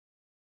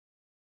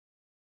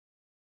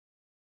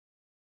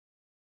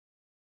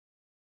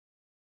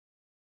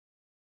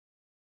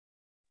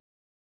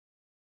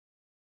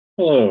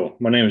Hello,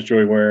 my name is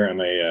Joey Ware.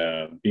 I'm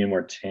a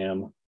VMware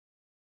TAM,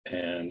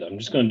 and I'm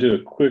just going to do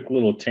a quick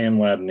little TAM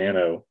Lab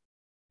Nano.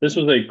 This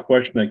was a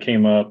question that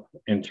came up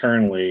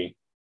internally.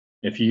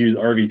 If you use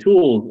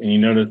RVTools and you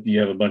notice you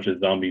have a bunch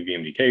of zombie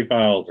VMDK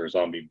files or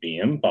zombie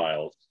VM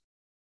files,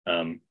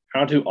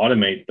 how to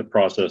automate the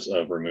process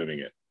of removing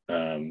it.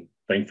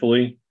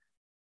 Thankfully,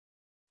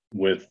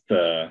 with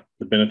the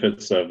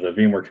benefits of the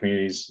VMware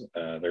communities,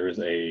 there is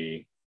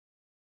a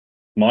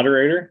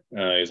moderator.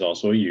 Is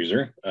also a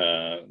user,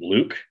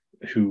 Luke,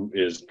 who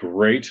is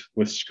great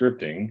with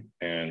scripting.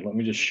 And let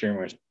me just share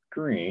my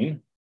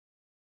screen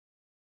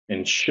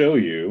and show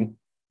you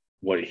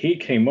what he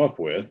came up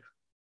with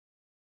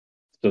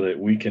so that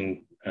we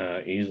can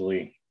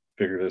easily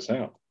figure this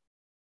out.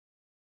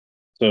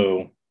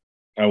 So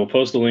I will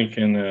post a link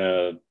in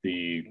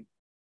the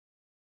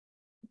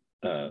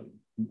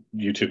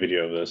YouTube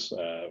video of this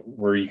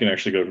where you can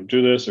actually go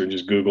do this, or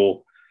just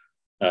Google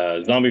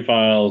zombie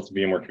files,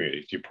 VMware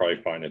communities. You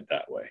probably find it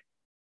that way.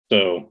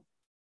 So,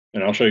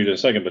 and I'll show you in a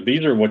second, but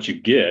these are what you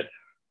get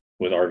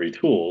with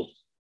RVTools.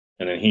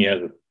 And then he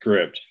has a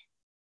script.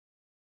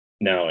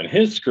 Now, in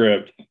his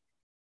script,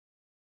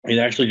 he's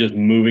actually just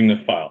moving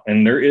the file.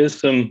 And there is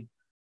some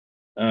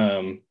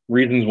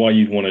reasons why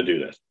you'd want to do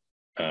this.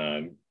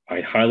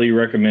 I highly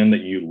recommend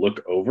that you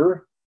look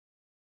over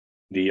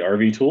the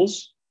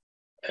RVTools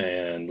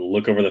and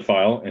look over the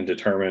file and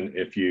determine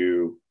if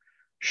you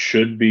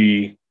should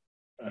be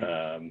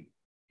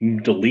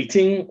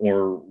deleting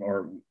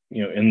or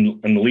in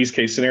the least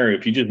case scenario,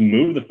 if you just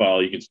move the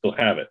file, you can still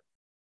have it.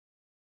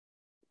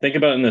 Think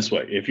about it in this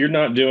way: if you're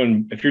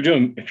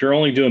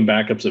only doing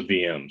backups of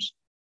VMs,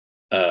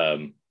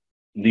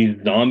 these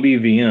zombie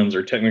VMs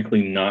are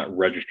technically not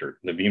registered.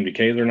 The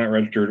VMDKs are not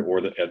registered, or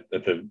at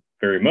the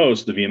very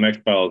most, the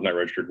VMX file is not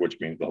registered, which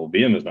means the whole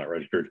VM is not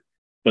registered.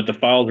 But the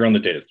files are on the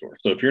data store.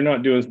 So if you're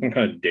not doing some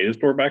kind of data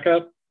store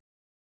backup,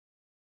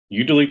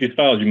 you delete these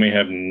files, you may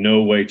have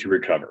no way to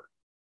recover.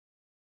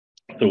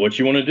 So what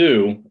you want to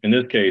do in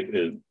this case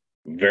is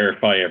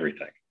verify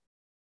everything.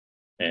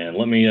 And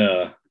let me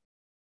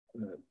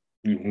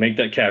make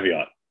that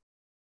caveat: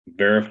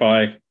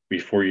 verify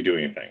before you do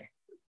anything.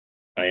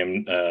 I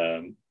am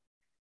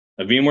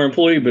a VMware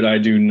employee, but I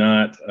do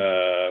not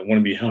want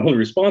to be held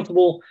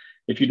responsible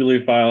if you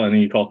delete a file and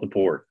then you call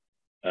support.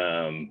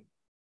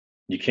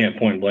 You can't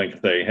point blank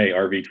say, hey,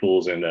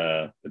 RVTools and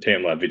the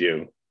TAM Lab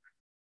video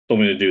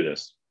told me to do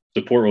this.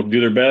 Support will do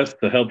their best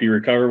to help you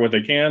recover what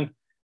they can,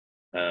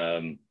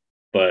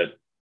 but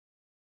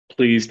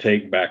please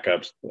take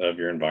backups of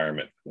your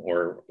environment,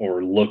 or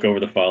look over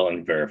the file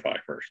and verify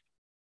first.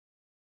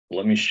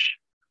 Let me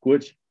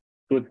switch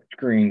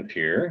screens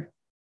here.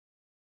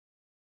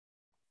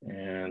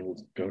 And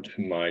let's go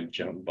to my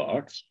jump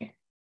box.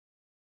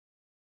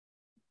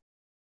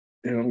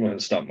 And I'm going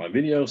to stop my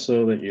video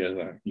so that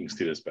you can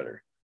see this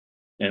better.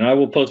 And I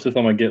will post this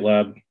on my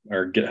GitLab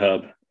or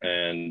GitHub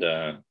and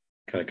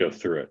kind of go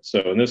through it. So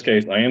in this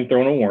case, I am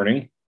throwing a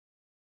warning.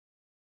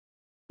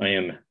 I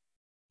am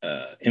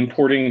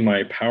importing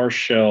my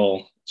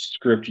PowerShell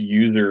script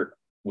user,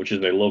 which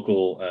is a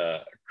local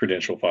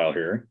credential file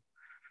here.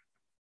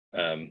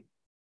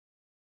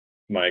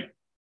 My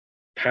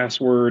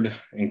password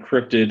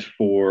encrypted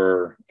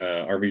for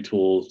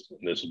RVTools.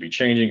 This will be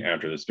changing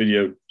after this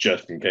video,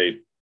 just in case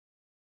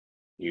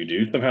you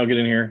do somehow get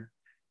in here.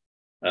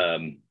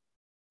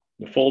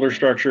 The folder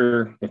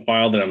structure, the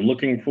file that I'm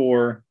looking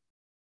for,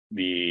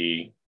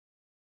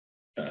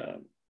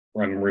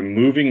 I'm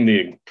removing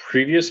the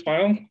previous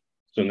file.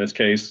 So in this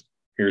case,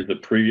 here's the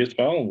previous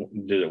file.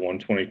 We did it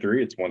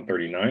 123, it's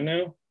 139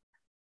 now.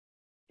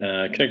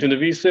 Connecting to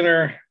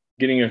vCenter,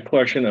 getting a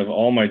collection of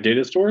all my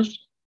data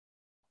stores,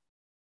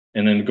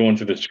 and then going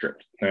through the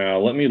script. Now,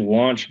 let me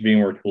launch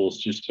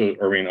RVTools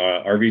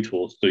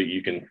RVTools so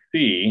you can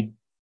see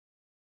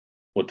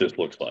what this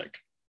looks like.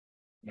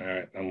 All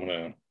right, I'm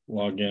gonna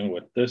log in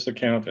with this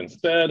account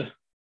instead.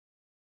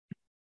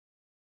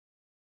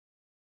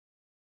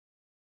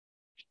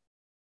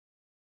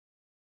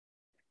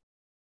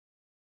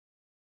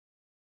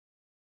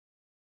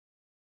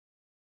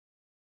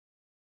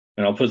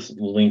 And I'll put the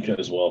link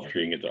as well for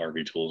you to get to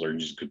RVTools, or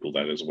just Google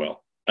that as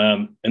well.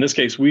 In this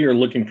case, we are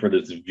looking for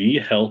this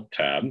vHealth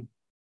tab.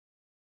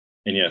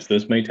 And yes,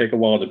 this may take a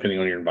while depending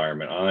on your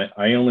environment.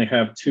 I only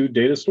have 2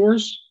 data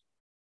stores,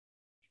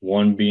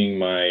 one being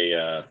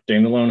my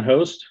standalone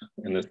host,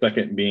 and the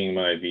second being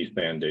my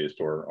vSAN data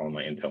store on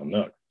my Intel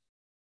NUC.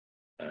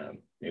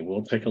 It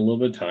will take a little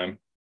bit of time.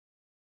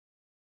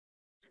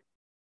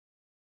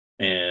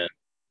 And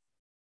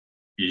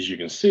as you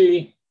can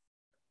see,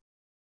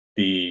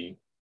 the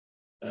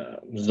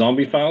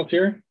zombie files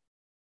here.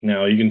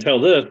 Now you can tell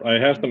this, I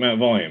have some at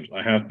volumes,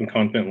 I have some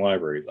content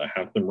libraries, I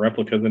have some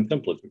replicas and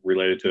templates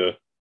related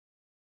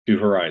to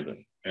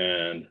Horizon.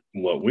 And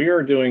what we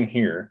are doing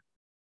here,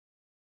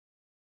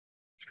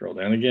 scroll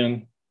down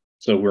again.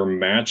 So we're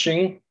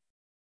matching,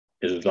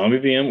 is a zombie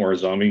VM or a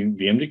zombie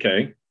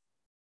VMDK,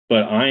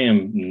 but I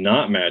am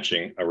not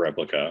matching a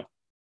replica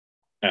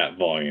at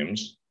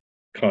volumes,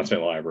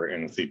 content library,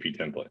 and the CP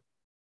template.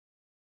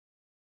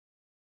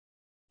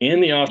 in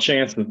the off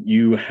chance that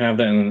you have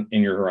that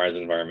in your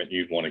Horizon environment,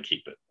 you'd want to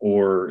keep it,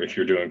 or if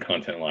you're doing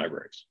content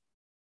libraries.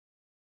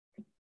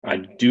 I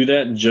do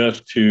that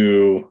just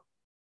to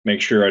make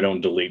sure I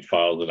don't delete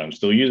files that I'm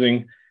still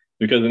using,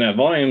 because in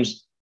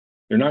volumes,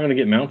 they're not going to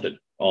get mounted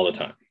all the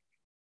time,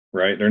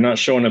 right? They're not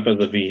showing up as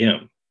a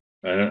VM.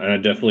 And I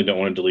definitely don't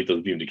want to delete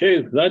those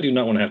VMDKs because I do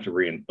not want to have to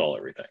reinstall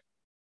everything.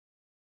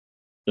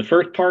 The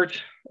first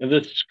part of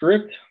this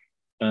script,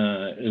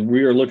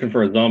 we are looking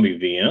for a zombie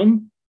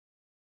VM.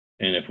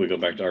 And if we go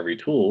back to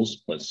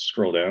RVTools, let's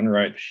scroll down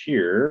right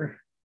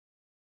here.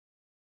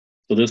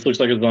 So this looks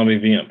like a zombie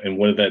VM. And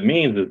what that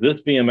means is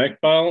this VMX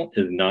file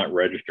is not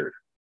registered.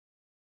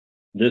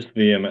 This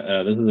VM,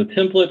 this is a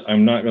template.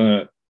 I'm not going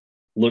to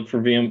look for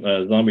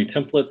zombie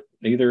templates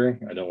either.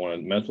 I don't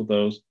want to mess with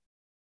those.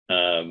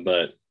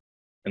 But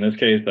in this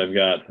case, I've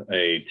got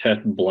a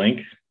test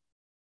blank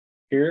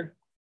here,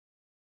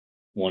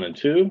 1 and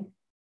 2.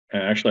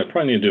 And actually, I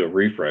probably need to do a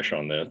refresh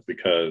on this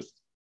because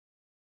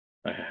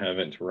I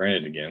haven't ran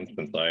it again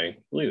since I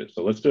deleted it.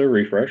 So let's do a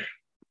refresh.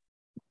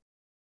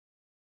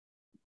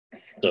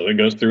 So it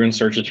goes through and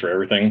searches for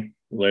everything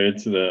related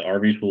to the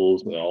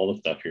RVTools, all the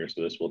stuff here.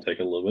 So this will take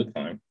a little bit of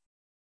time.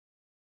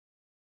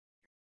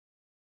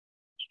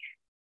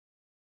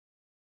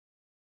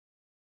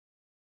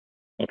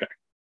 Okay.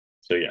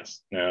 So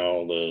yes,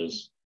 now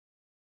those,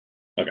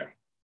 okay.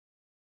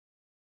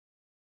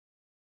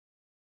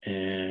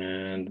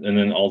 And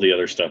then all the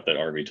other stuff that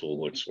RVTools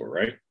looks for,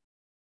 right?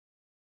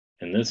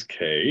 In this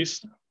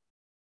case,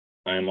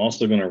 I'm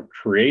also going to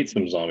create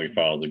some zombie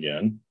files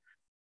again.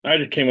 I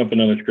just came up with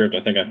another script.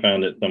 I think I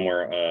found it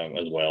somewhere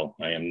as well.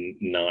 I am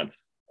not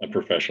a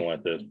professional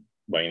at this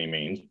by any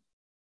means.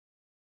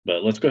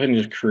 But let's go ahead and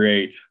just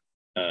create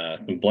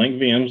some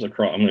blank VMs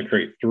across. I'm going to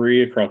create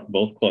 3 across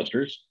both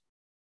clusters.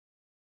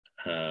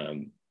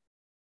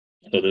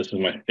 So this is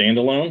my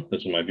standalone.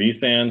 This is my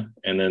vSAN.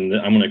 And then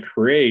I'm going to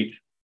create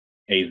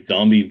a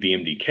zombie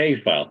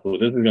VMDK file. So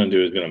what this is going to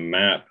do is going to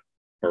map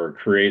or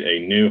create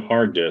a new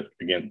hard disk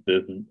against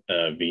this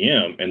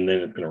VM, and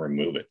then it's going to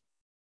remove it.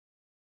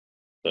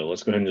 So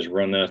let's go ahead and just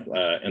run this.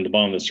 In the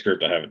bottom of the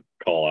script, I have it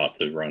call out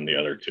to run the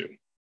other 2,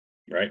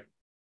 right?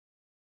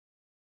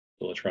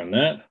 So let's run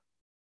that.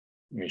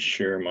 Let me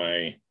share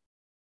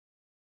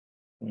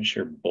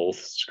both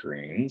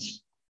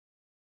screens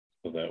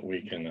so that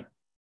we can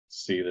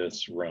see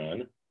this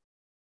run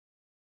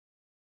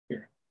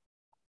here.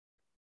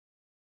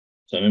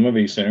 So I'm in my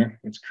vCenter.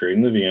 It's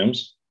creating the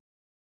VMs,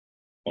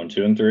 1,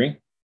 2, and 3,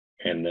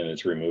 and then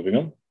it's removing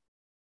them.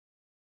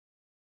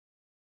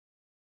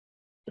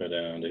 Go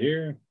down to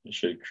here. It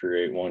should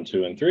create 1,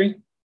 2, and 3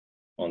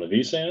 on the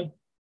vSAN,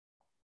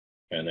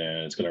 and then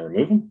it's going to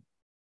remove them.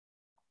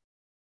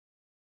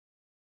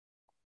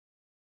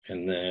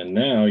 And then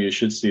now you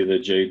should see the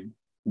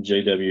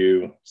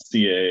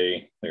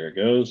JWCA, there it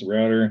goes,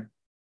 router,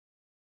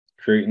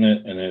 creating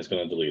it, and then it's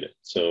going to delete it.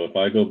 So if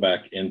I go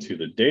back into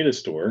the data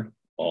store,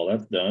 all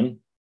that's done,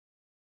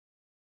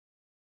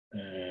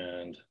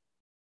 and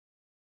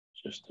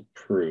just to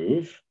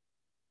prove,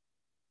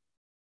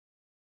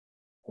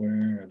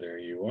 there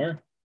you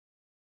are.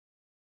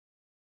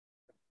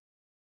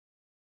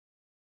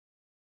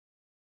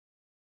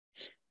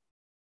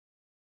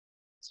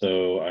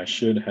 So I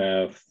should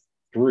have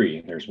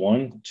 3. There's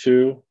 1,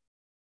 2,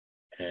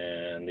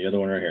 and the other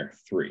one right here,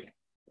 3,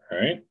 all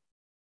right?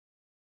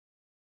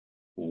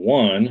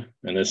 1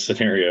 in this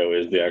scenario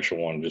is the actual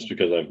one, just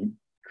because I've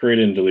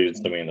created and deleted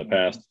something in the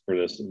past for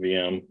this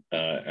VM.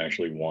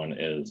 Actually, 1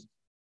 is,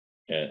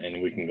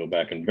 and we can go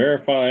back and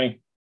verify.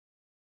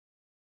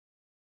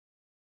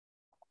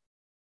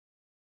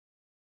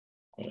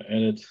 I'm going to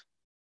edit.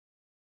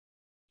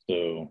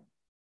 So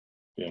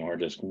VM hard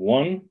disk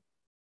 1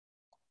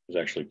 is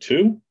actually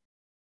 2.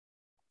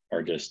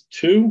 Hard disk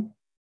 2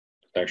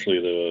 is actually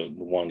the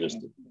one just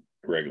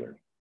regular.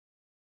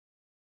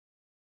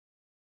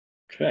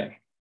 Okay.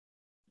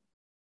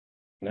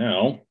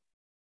 Now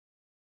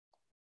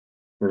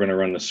we're going to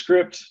run the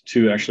script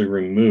to actually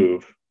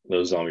remove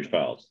those zombie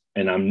files.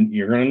 And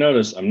you're going to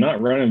notice I'm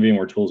not running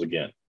VMware Tools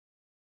again.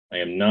 I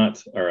am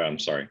not, or I'm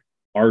sorry,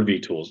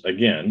 RVTools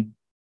again,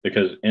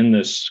 because in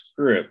this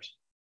script,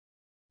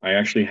 I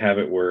actually have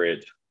it where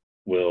it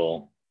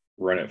will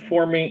run it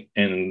for me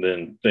and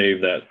then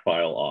save that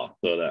file off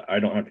so that I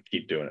don't have to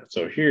keep doing it.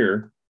 So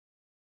here,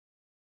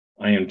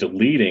 I am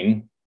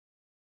deleting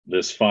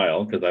this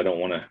file because I don't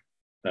want to,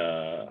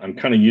 I'm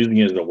kind of using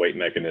it as a wait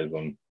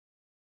mechanism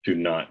to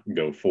not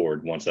go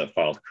forward once that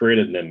file is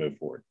created and then move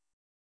forward.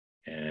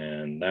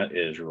 And that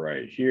is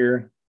right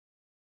here.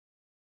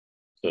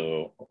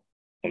 So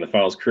when the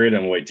file is created,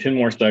 I'm going to wait 10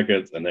 more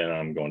seconds and then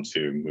I'm going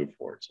to move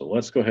forward. So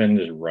let's go ahead and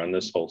just run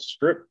this whole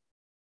script.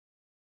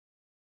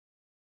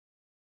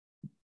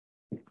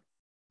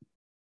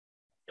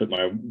 Put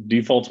my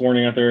defaults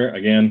warning out there.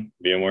 Again,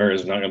 VMware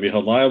is not going to be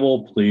held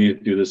liable. Please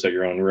do this at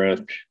your own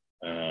risk.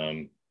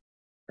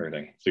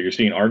 Everything. So you're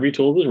seeing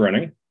RVTools is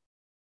running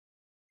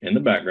in the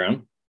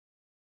background.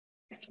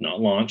 It's not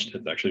launched.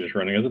 It's actually just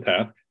running as a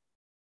task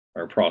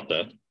or a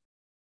process.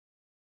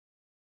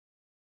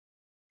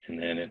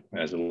 And then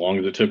as long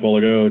as it took a while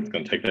ago, it's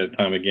going to take that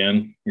time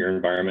again. Your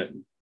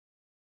environment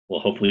will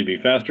hopefully be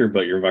faster,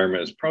 but your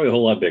environment is probably a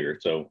whole lot bigger.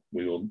 So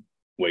we will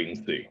wait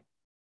and see.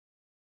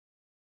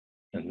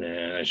 And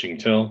then as you can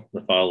tell,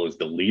 the file is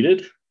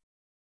deleted.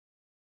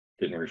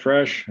 Didn't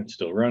refresh, it's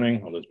still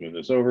running. I'll just move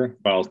this over.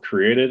 File's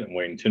created, I'm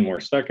waiting 10 more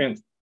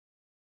seconds.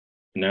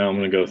 Now I'm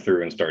going to go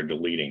through and start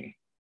deleting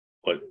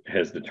what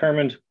has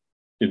determined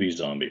to be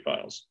zombie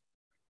files.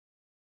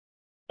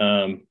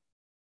 I'm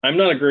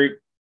not a great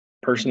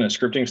person at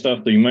scripting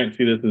stuff, so you might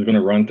see this is going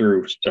to run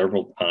through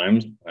several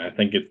times. I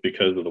think it's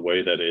because of the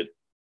way that it's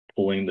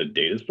pulling the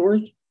data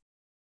stores.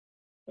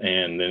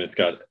 And then it's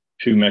got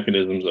two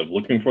mechanisms of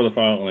looking for the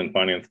file and then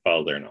finding the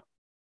file there now.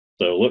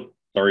 So look,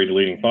 it's already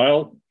deleting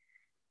files.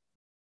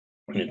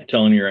 And it's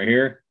telling you right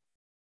here,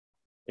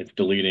 it's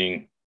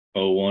deleting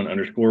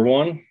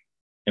 01_1.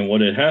 And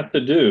what it has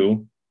to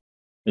do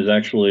is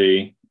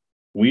actually,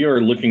 we are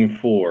looking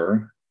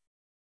for,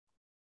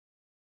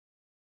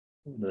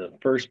 the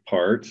first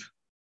part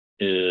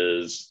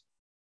is,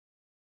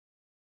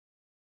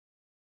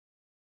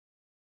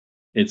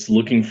 it's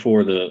looking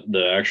for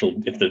the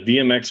actual, if the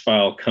VMX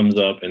file comes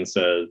up and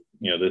says,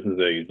 you know, this is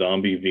a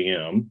zombie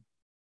VM,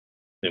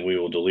 then we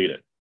will delete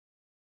it.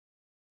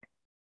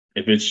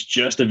 If it's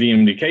just a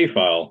VMDK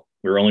file,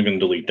 we're only going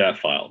to delete that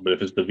file. But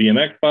if it's the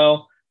VMX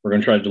file, we're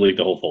going to try to delete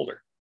the whole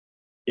folder.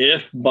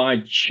 If by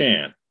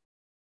chance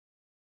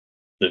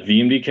the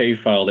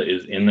VMDK file that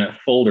is in that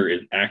folder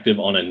is active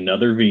on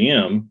another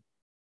VM,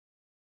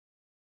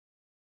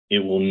 it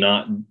will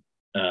not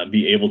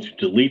be able to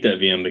delete that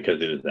VM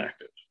because it is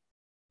active.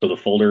 So the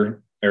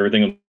folder,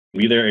 everything will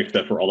be there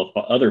except for all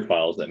the other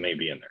files that may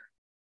be in there.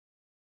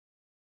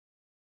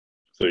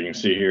 So you can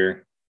see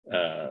here,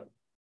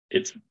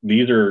 this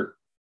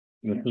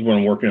is what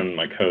I'm working on in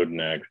my code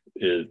next,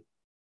 is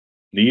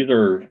these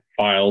are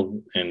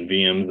files and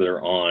VMs that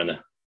are on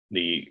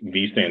the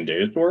vSAN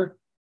data store.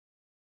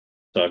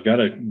 So I've got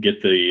to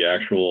get the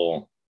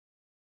actual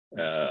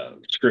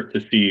script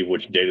to see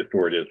which data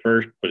store it is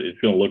first, but it's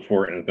going to look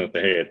for it and it's going to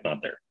say, hey, it's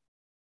not there.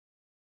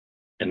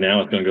 And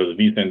now it's going to go to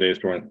the vSAN data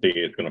store and see,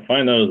 it's going to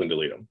find those and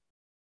delete them.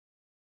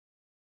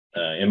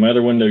 In my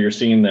other window, you're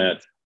seeing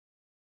that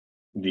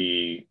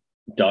the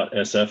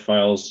 .sf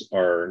files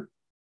are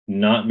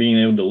not being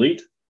able to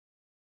delete.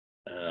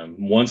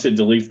 Once it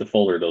deletes the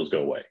folder, those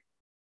go away.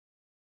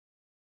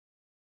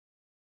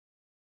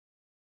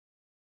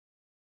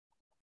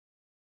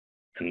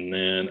 And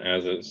then,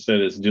 as it said,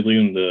 it's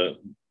deleting the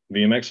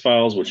VMX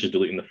files, which is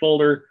deleting the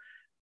folder.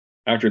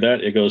 After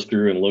that, it goes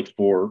through and looks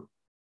for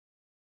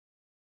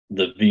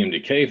the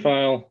VMDK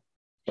file.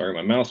 Sorry,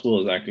 my mouse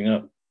wheel is acting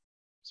up.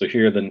 So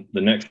here, the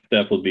next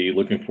step will be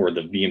looking for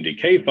the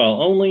VMDK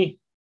file only.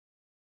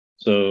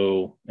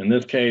 So in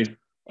this case,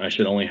 I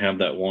should only have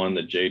that one,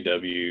 the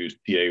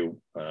JWCA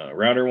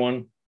router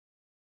one.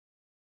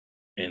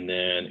 And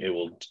then it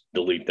will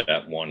delete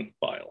that one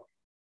file.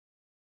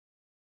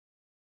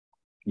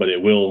 But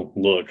it will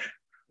look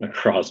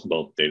across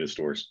both data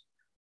stores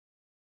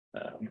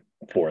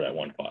for that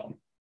one file.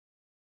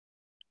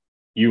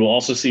 You will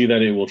also see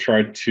that it will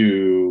try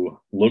to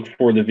look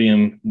for the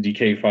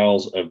VMDK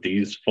files of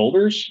these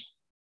folders.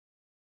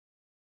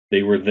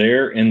 They were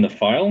there in the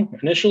file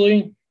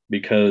initially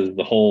because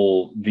the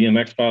whole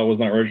VMX file was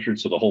not registered,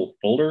 so the whole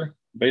folder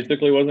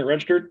basically wasn't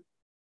registered.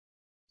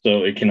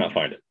 So it cannot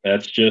find it.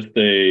 That's just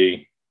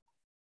a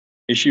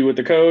issue with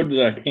the code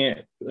that I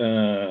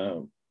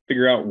can't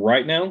figure out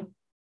right now.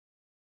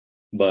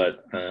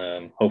 But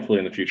hopefully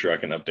in the future I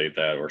can update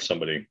that, or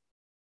somebody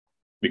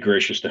be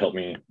gracious to help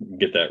me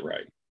get that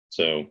right.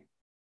 So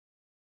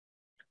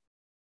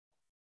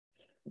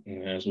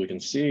as we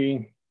can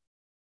see,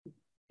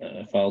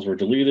 files were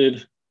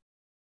deleted.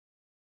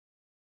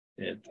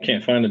 It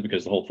can't find it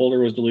because the whole folder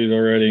was deleted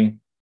already.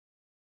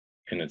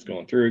 And it's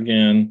going through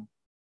again.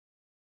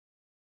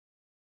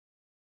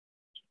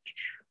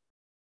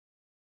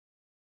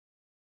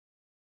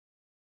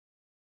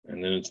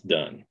 And then it's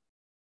done.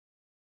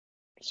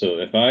 So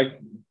if I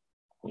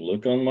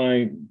look on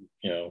my,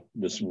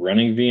 this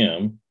running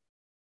VM,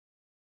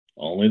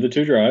 only the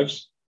 2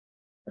 drives,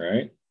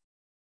 right?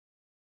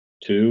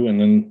 2 and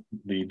then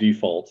the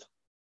default.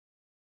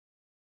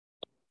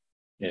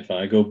 If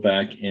I go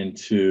back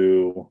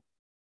into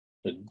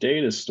the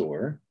data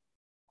store,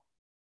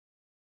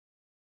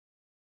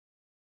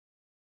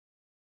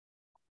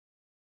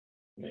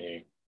 let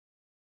me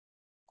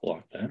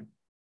block that.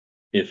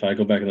 If I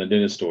go back in the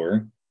data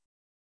store,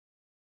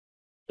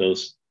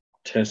 those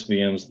test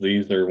VMs,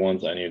 these are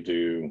ones I need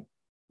to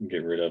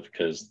get rid of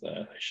because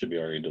they should be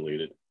already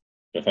deleted.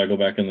 But if I go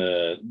back in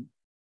the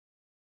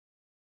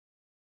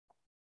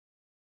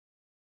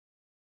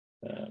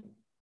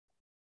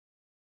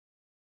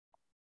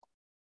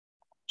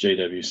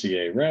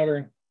JWCA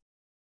router,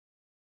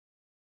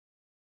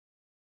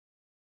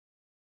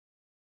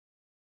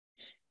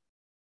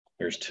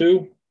 there's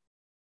 2.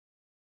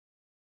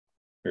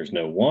 There's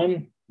no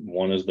 1.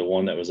 1 is the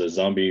one that was a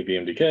zombie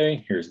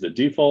VMDK. Here's the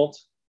default.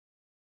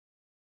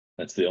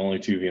 That's the only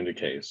 2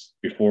 VMDKs.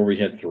 Before we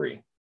had 3.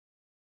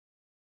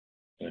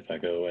 And if I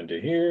go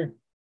into here,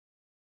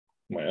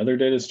 my other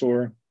data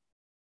store,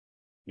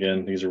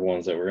 again, these are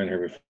ones that were in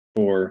here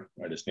before.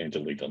 I just need to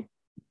delete them.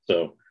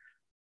 So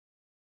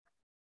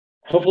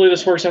hopefully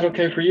this works out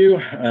okay for you.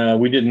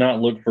 We did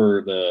not look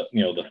for the,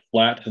 the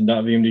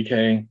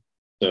flat.vmdk.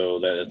 So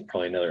that is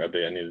probably another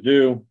update I need to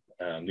do.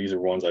 These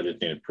are ones I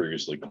just need to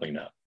previously clean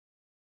up.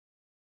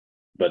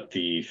 But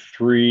the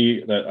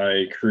 3 that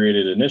I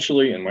created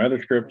initially in my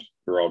other script,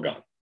 they're all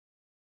gone.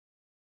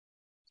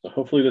 So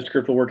hopefully this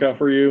script will work out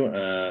for you.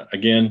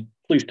 Again,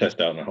 please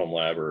test out in a home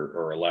lab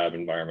or a lab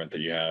environment that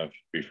you have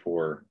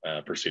before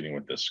proceeding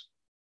with this.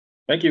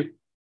 Thank you.